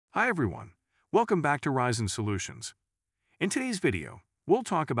Hi everyone, welcome back to Ryzen Solutions. In today's video, we'll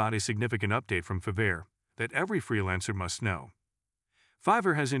talk about a significant update from Fiverr that every freelancer must know.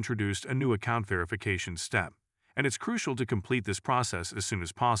 Fiverr has introduced a new account verification step, and it's crucial to complete this process as soon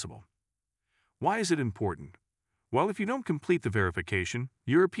as possible. Why is it important? Well, if you don't complete the verification,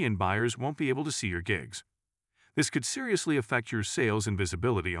 European buyers won't be able to see your gigs. This could seriously affect your sales and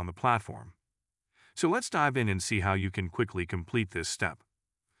visibility on the platform. So let's dive in and see how you can quickly complete this step.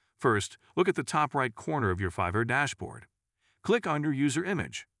 First, look at the top right corner of your Fiverr dashboard. Click on your user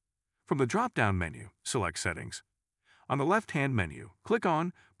image. From the drop-down menu, select Settings. On the left-hand menu, click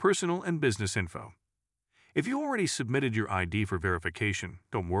on Personal and Business Info. If you already submitted your ID for verification,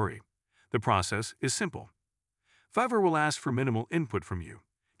 don't worry. The process is simple. Fiverr will ask for minimal input from you,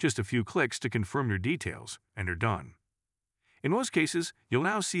 just a few clicks to confirm your details, and you're done. In most cases, you'll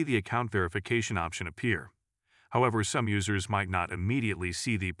now see the account verification option appear. However, some users might not immediately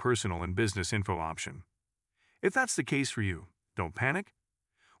see the Personal and Business Info option. If that's the case for you, don't panic.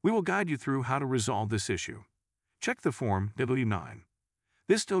 We will guide you through how to resolve this issue. Check the Form W-9.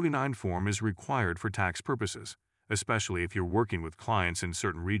 This W-9 form is required for tax purposes, especially if you're working with clients in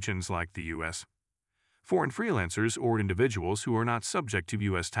certain regions like the U.S. Foreign freelancers or individuals who are not subject to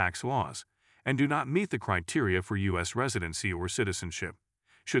U.S. tax laws and do not meet the criteria for U.S. residency or citizenship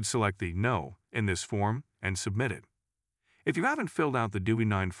should select the No in this form and submit it. If you haven't filled out the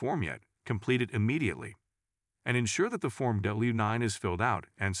W-9 form yet, complete it immediately and ensure that the Form W-9 is filled out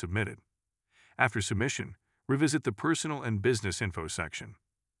and submitted. After submission, revisit the Personal and Business Info section.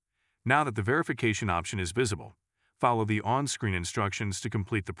 Now that the verification option is visible, follow the on-screen instructions to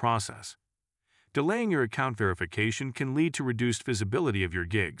complete the process. Delaying your account verification can lead to reduced visibility of your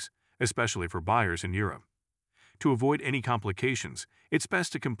gigs, especially for buyers in Europe. To avoid any complications, it's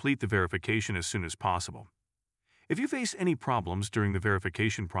best to complete the verification as soon as possible. If you face any problems during the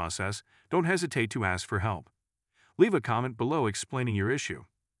verification process, don't hesitate to ask for help. Leave a comment below explaining your issue.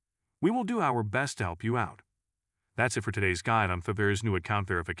 We will do our best to help you out. That's it for today's guide on Fiverr's new account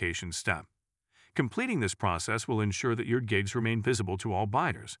verification step. Completing this process will ensure that your gigs remain visible to all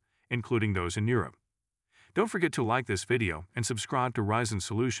buyers, including those in Europe. Don't forget to like this video and subscribe to Ryzen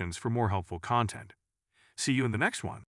Solutions for more helpful content. See you in the next one.